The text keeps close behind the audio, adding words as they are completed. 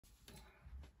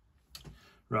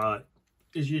Right,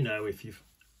 as you know, if you've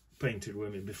painted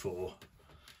with me before,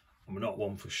 I'm not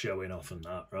one for showing off and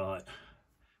that, right?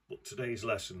 But today's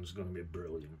lesson is going to be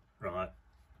brilliant, right?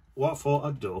 What I thought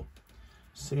I'd do,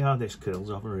 see how this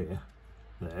curls over here,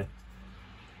 there.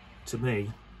 To me,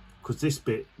 because this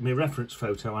bit, my reference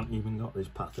photo hasn't even got this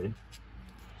path in,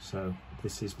 so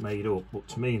this is made up, but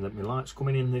to me, that my light's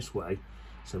coming in this way,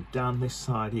 so down this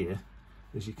side here,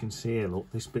 as you can see here,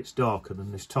 look, this bit's darker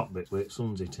than this top bit where the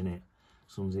sun's hitting it.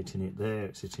 Sun's hitting it there,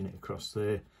 it's hitting it across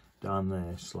there, down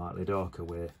there, slightly darker,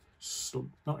 where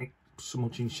not so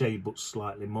much in shade, but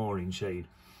slightly more in shade.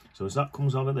 So as that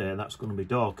comes over there, that's going to be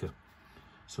darker.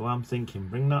 So I'm thinking,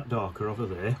 bring that darker over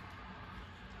there,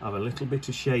 have a little bit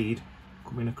of shade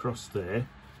coming across there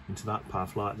into that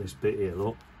path, like this bit here,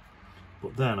 look.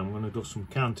 But then I'm going to do some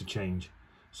counter change.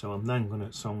 So I'm then going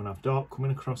to have dark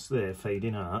coming across there,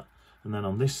 fading out, and then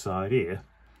on this side here,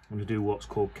 I'm going to do what's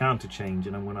called counter change,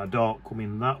 and I'm going to have dark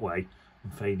coming that way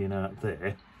and fading out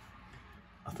there.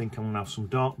 I think I'm going to have some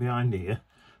dark behind here,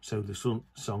 so I'm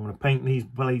going to paint these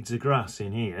blades of grass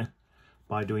in here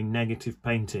by doing negative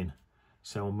painting.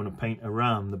 So I'm going to paint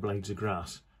around the blades of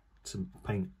grass to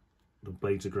paint the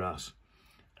blades of grass,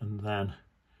 and then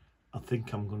I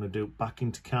think I'm going to do back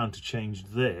into counter change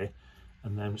there,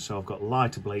 and then so I've got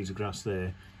lighter blades of grass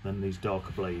there, then these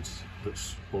darker blades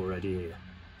that's already here.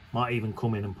 Might even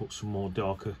come in and put some more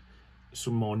darker,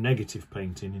 some more negative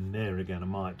painting in there again. I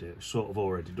might do. I've sort of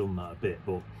already done that a bit,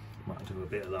 but I might do a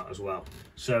bit of that as well.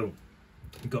 So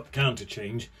we've got counter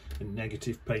change and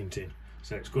negative painting.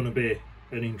 So it's going to be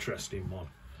an interesting one.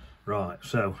 Right,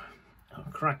 so I'll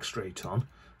crack straight on.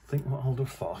 I think what I'll do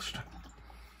first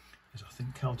is I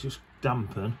think I'll just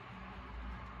dampen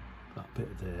that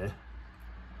bit there.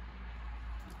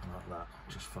 Like that,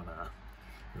 just for now.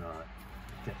 Right,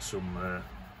 get some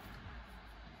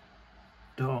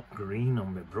dark green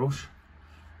on my brush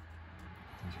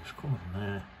and just come in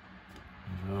there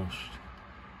and just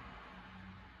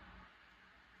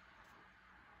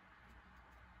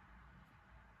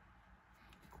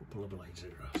a couple of blades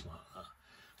of grass like that.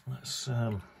 Let's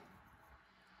I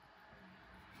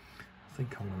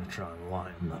think I'm going to try and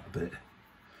lighten that a bit.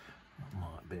 That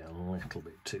might be a little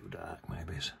bit too dark,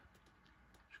 maybe. Just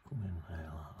come in there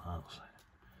like that.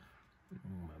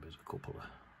 Maybe there's a couple of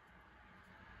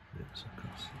bits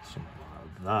across, something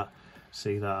like that.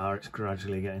 See that how it's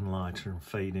gradually getting lighter and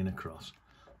fading across.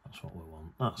 That's what we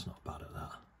want. That's not bad at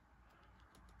that.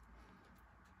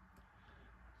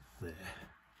 There.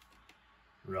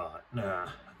 Right,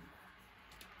 now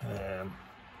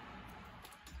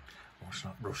wash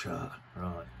that brush out.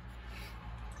 Right.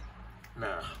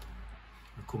 Now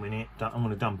I'm coming in. I'm going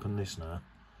to dampen this now.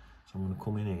 So I'm going to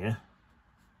come in here.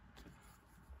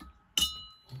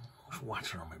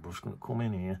 Water on my brush, going to come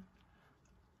in here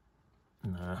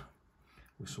now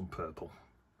with some purple.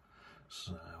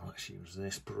 So let's use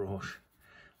this brush,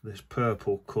 this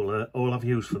purple colour. All I've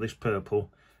used for this purple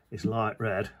is light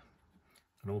red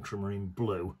and ultramarine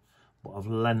blue, but I've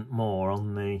lent more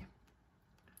on the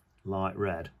light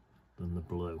red than the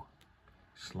blue.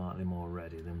 Slightly more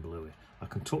reddy than bluey. I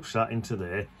can touch that into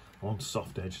there. I want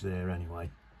soft edge there anyway,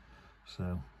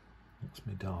 so that's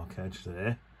my dark edge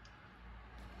there.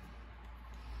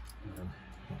 And then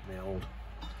get the old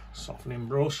softening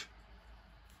brush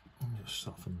and just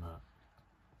soften that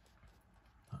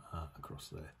across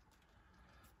there.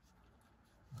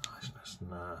 Niceness.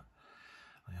 Now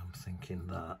I am thinking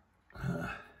that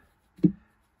I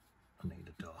need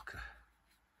a darker.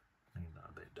 I need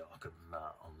that a bit darker than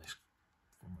that on this,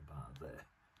 from about there.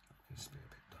 That needs to be a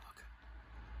bit darker.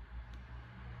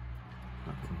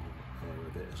 That can go there a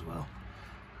bit as well.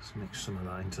 Let's mix some of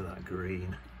that into that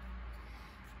green.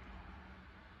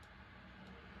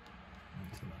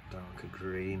 Into that darker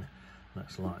green.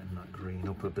 Let's lighten that green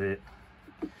up a bit.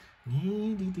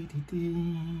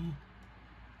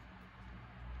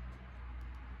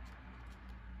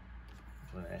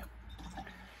 There.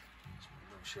 Let's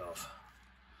brush off.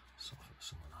 Soften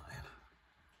some of that in.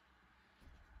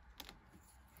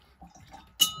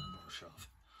 Brush off.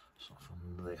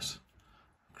 Soften this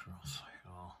across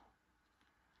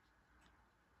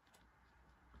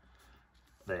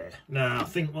here. There. Now I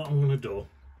think what I'm going to do,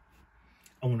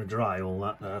 I'm going to dry all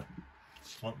that now.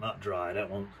 I want that dry, I don't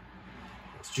want...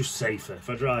 It's just safer. If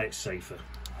I dry, it's safer.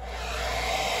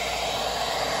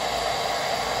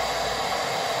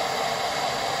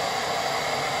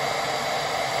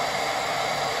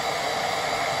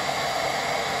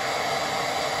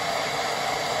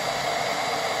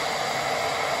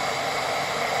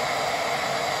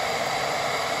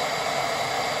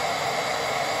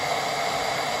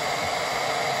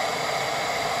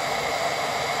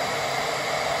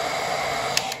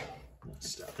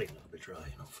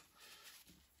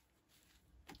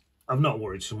 I've not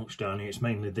worried so much down here. It's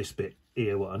mainly this bit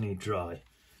here what I need dry,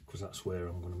 because that's where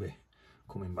I'm going to be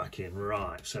coming back in.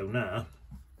 Right, so now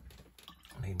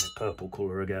I need my purple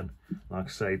colour again. Like I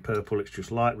say, purple, it's just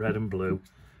light red and blue,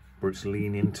 but it's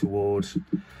leaning towards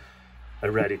a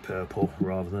reddy purple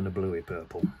rather than a bluey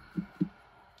purple.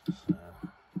 So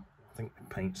I think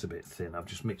the paint's a bit thin. I've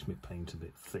just mixed my paint a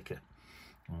bit thicker.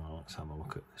 Well, let's have a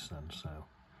look at this then. So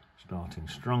starting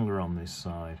stronger on this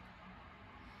side,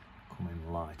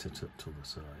 coming lighter to the other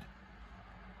side.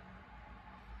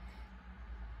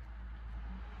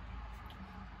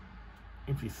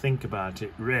 If you think about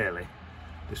it, really,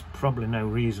 there's probably no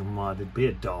reason why there'd be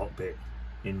a dark bit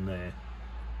in there,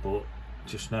 but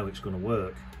just know it's going to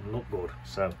work and look good.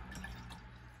 So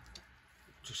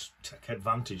just take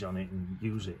advantage on it and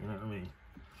use it, you know what I mean?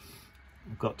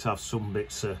 We've got to have some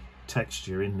bits of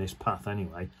texture in this path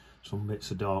anyway, some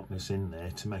bits of darkness in there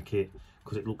to make it,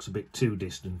 because it looks a bit too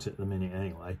distant at the minute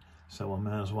anyway, so I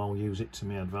may as well use it to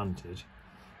my advantage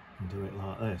and do it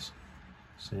like this.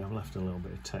 See, I've left a little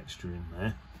bit of texture in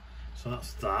there, so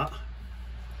that's that.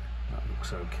 That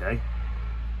looks okay.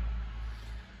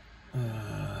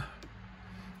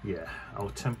 Yeah, I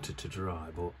was tempted to dry,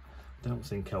 but I don't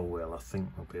think I will. I think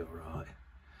we'll be alright.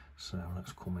 So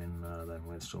let's come in then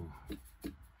with some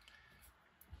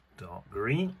dark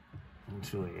green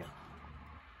into here.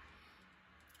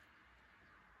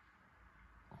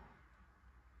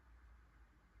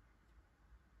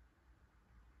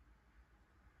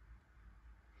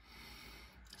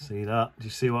 See that? Do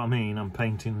you see what I mean? I'm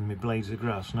painting my blades of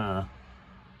grass now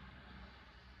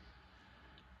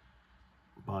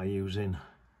by using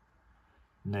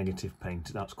negative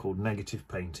paint. That's called negative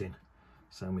painting.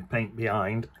 So we paint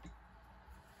behind,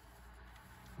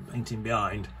 painting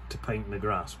behind to paint the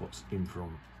grass what's in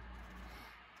front.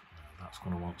 That's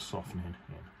going to want softening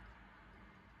in.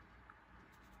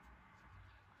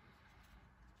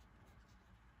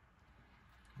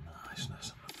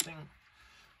 Niceness. I think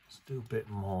let's do a bit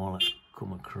more. Let's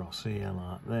come across here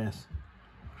like this,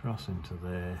 cross into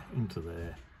there, into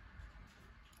there.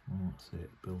 That's it.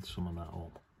 Build some of that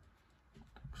up.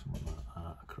 Take some of that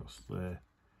out across there.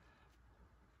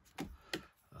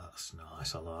 That's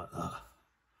nice. I like that.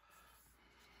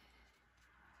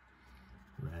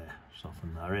 There.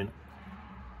 Soften that in.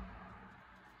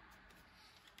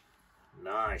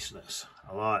 Niceness.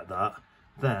 I like that.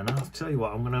 Then I'll tell you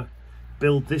what, I'm going to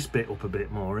build this bit up a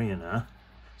bit more here now.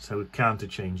 So we counter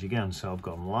change again. So I've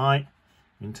gone light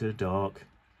into dark.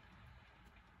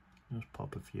 Just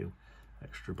pop a few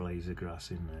extra blades of grass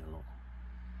in there, look.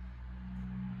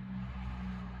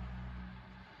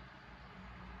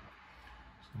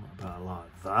 Something about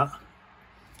like that.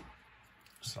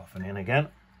 Soften in again.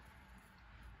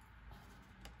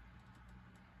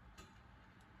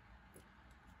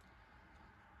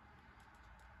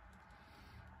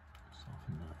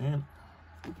 Soften that in.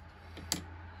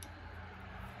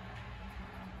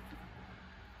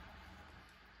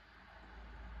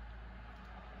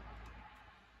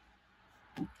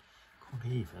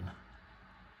 Even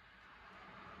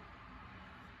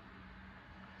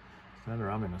instead of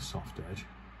having a soft edge,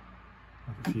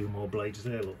 have a few more blades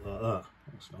there, look like that.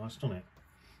 That's nice, doesn't it?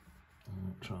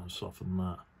 I'll try and soften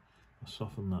that. I'll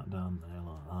soften that down there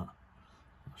like that.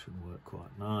 That should work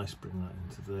quite nice. Bring that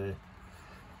into there.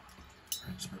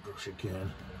 Rinse my brush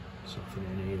again. Soften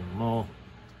in even more.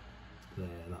 There,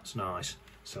 that's nice.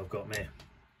 So I've got me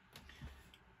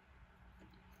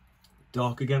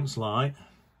dark against light.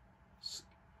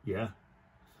 Yeah,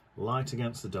 light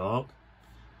against the dark,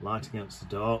 light against the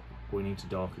dark, going into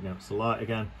dark against the light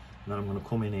again, and then I'm going to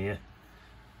come in here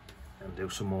and do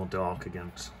some more dark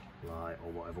against light,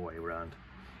 or whatever way around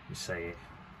you say it.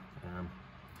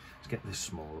 Let's get this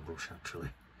smaller brush actually.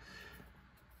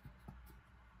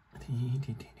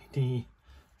 Do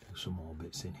some more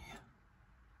bits in here.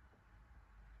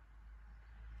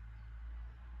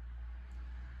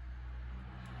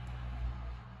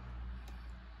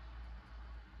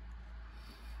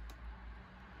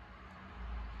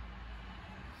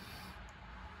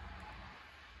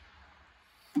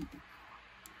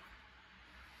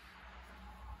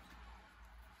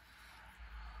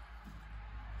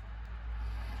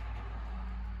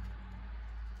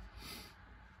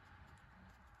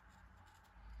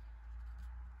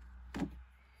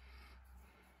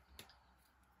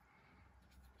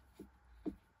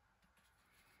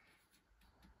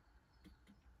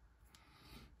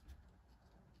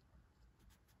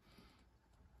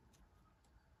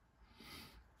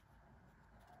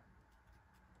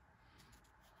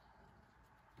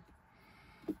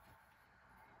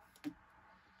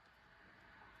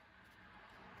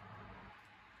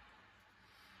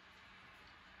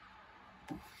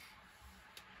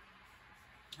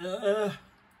 I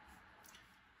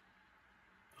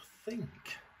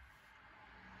think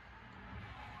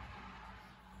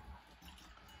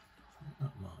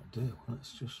that might do.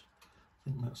 Let's just, I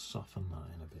think let's soften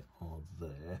that in a bit more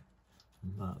there,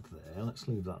 and that there. Let's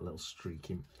leave that little streak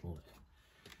in the middle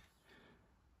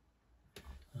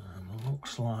there. And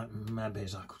looks like maybe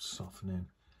I could soften in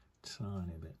a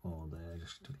tiny bit more there,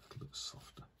 just a little bit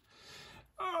softer.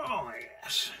 Oh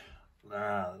yes.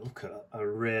 Now look at that.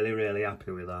 I'm really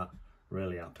happy with that.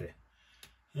 Really happy.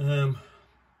 You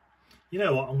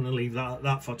know what, I'm going to leave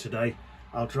that for today.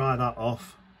 I'll dry that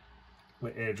off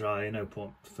with air dryer, no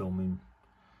point filming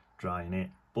drying it.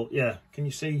 But yeah, can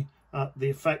you see the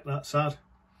effect that's had?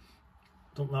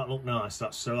 Doesn't that look nice?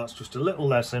 That's just a little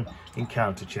lesson in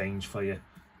counter change for you.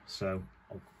 So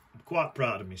I'm quite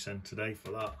proud of myself today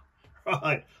for that.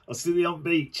 Right, I'll see you on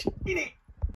beach. In it.